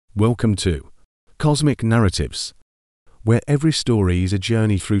Welcome to Cosmic Narratives, where every story is a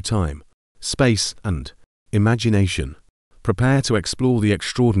journey through time, space, and imagination. Prepare to explore the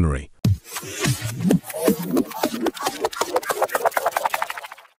extraordinary.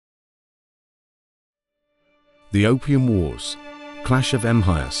 The Opium Wars, Clash of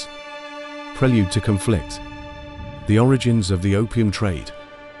Empires, Prelude to Conflict, the origins of the opium trade.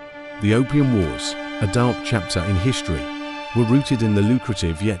 The Opium Wars, a dark chapter in history, were rooted in the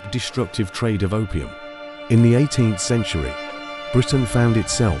lucrative yet destructive trade of opium. In the 18th century, Britain found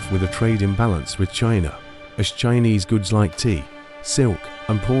itself with a trade imbalance with China, as Chinese goods like tea, silk,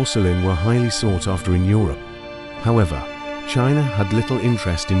 and porcelain were highly sought after in Europe. However, China had little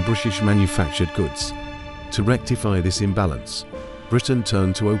interest in British manufactured goods. To rectify this imbalance, Britain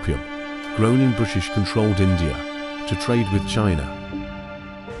turned to opium, grown in British-controlled India, to trade with China.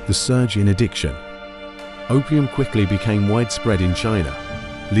 The surge in addiction. Opium quickly became widespread in China,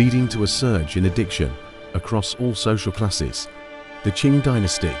 leading to a surge in addiction across all social classes. The Qing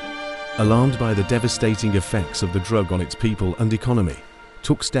Dynasty, alarmed by the devastating effects of the drug on its people and economy,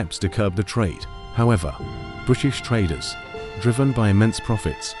 took steps to curb the trade. However, British traders, driven by immense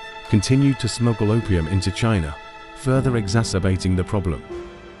profits, continued to smuggle opium into China, further exacerbating the problem.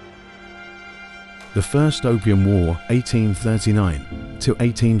 The First Opium War, 1839 to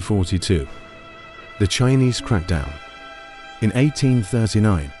 1842. The Chinese crackdown. In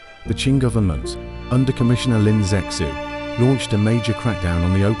 1839, the Qing government, under Commissioner Lin Zexu, launched a major crackdown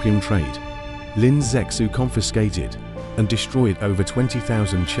on the opium trade. Lin Zexu confiscated and destroyed over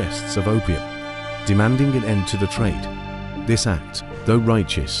 20,000 chests of opium, demanding an end to the trade. This act, though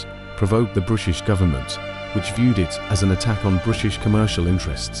righteous, provoked the British government, which viewed it as an attack on British commercial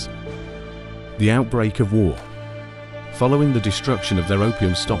interests. The outbreak of war. Following the destruction of their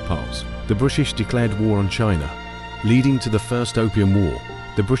opium stockpiles, the British declared war on China, leading to the First Opium War.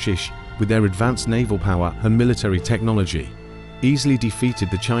 The British, with their advanced naval power and military technology, easily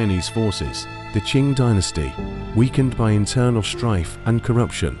defeated the Chinese forces. The Qing Dynasty, weakened by internal strife and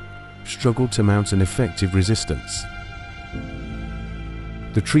corruption, struggled to mount an effective resistance.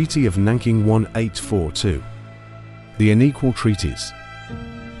 The Treaty of Nanking 1842. The Unequal Treaties.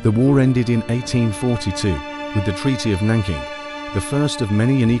 The war ended in 1842 with the Treaty of Nanking, the first of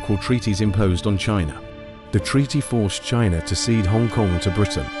many unequal treaties imposed on China. The treaty forced China to cede Hong Kong to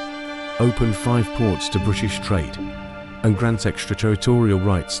Britain, opened 5 ports to British trade, and grant extraterritorial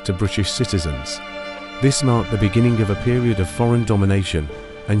rights to British citizens. This marked the beginning of a period of foreign domination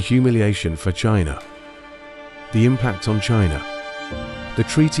and humiliation for China. The impact on China. The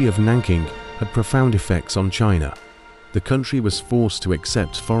Treaty of Nanking had profound effects on China. The country was forced to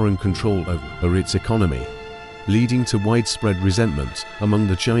accept foreign control over its economy, leading to widespread resentment among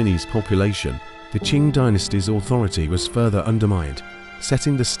the Chinese population. The Qing Dynasty's authority was further undermined,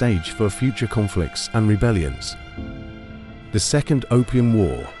 setting the stage for future conflicts and rebellions. The Second Opium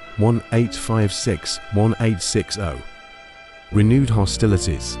War, 1856-1860. Renewed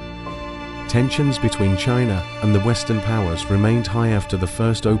hostilities. Tensions between China and the Western powers remained high after the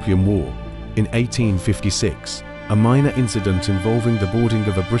First Opium War. In 1856, a minor incident involving the boarding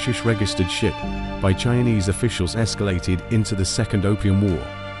of a British registered ship by Chinese officials escalated into the Second Opium War.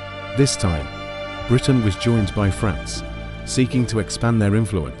 This time, Britain was joined by France, seeking to expand their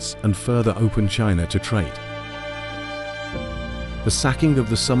influence and further open China to trade. The sacking of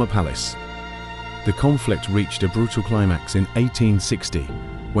the Summer Palace. The conflict reached a brutal climax in 1860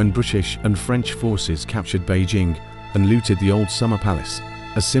 when British and French forces captured Beijing and looted the old Summer Palace,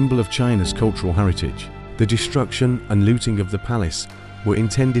 a symbol of China's cultural heritage. The destruction and looting of the palace were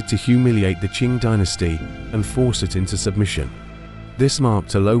intended to humiliate the Qing Dynasty and force it into submission. This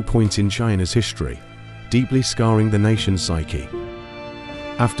marked a low point in China's history, deeply scarring the nation's psyche.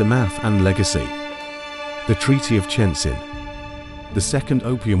 Aftermath and legacy. The Treaty of Tientsin. The Second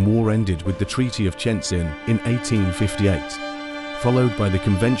Opium War ended with the Treaty of Tientsin in 1858, followed by the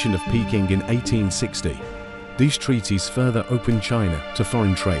Convention of Peking in 1860. These treaties further opened China to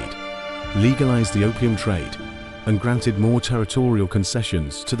foreign trade, legalized the opium trade, and granted more territorial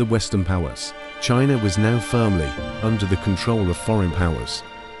concessions to the Western powers. China was now firmly under the control of foreign powers,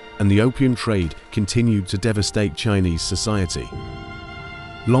 and the opium trade continued to devastate Chinese society.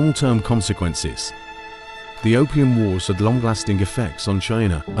 Long-term consequences. The Opium Wars had long-lasting effects on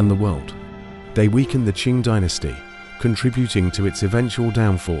China and the world. They weakened the Qing Dynasty, contributing to its eventual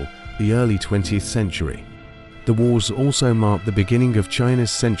downfall in the early 20th century. The wars also marked the beginning of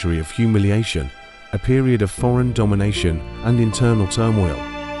China's century of humiliation, a period of foreign domination and internal turmoil.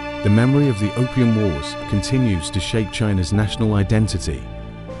 The memory of the Opium Wars continues to shape China's national identity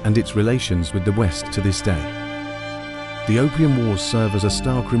and its relations with the West to this day. The Opium Wars serve as a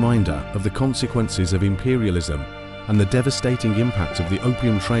stark reminder of the consequences of imperialism and the devastating impact of the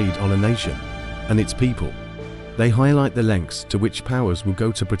opium trade on a nation and its people. They highlight the lengths to which powers will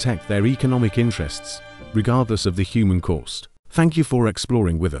go to protect their economic interests, regardless of the human cost. Thank you for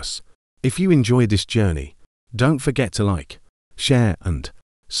exploring with us. If you enjoyed this journey, don't forget to like, share and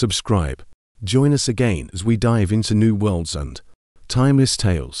subscribe. Join us again as we dive into new worlds and timeless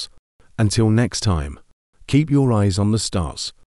tales. Until next time, keep your eyes on the stars.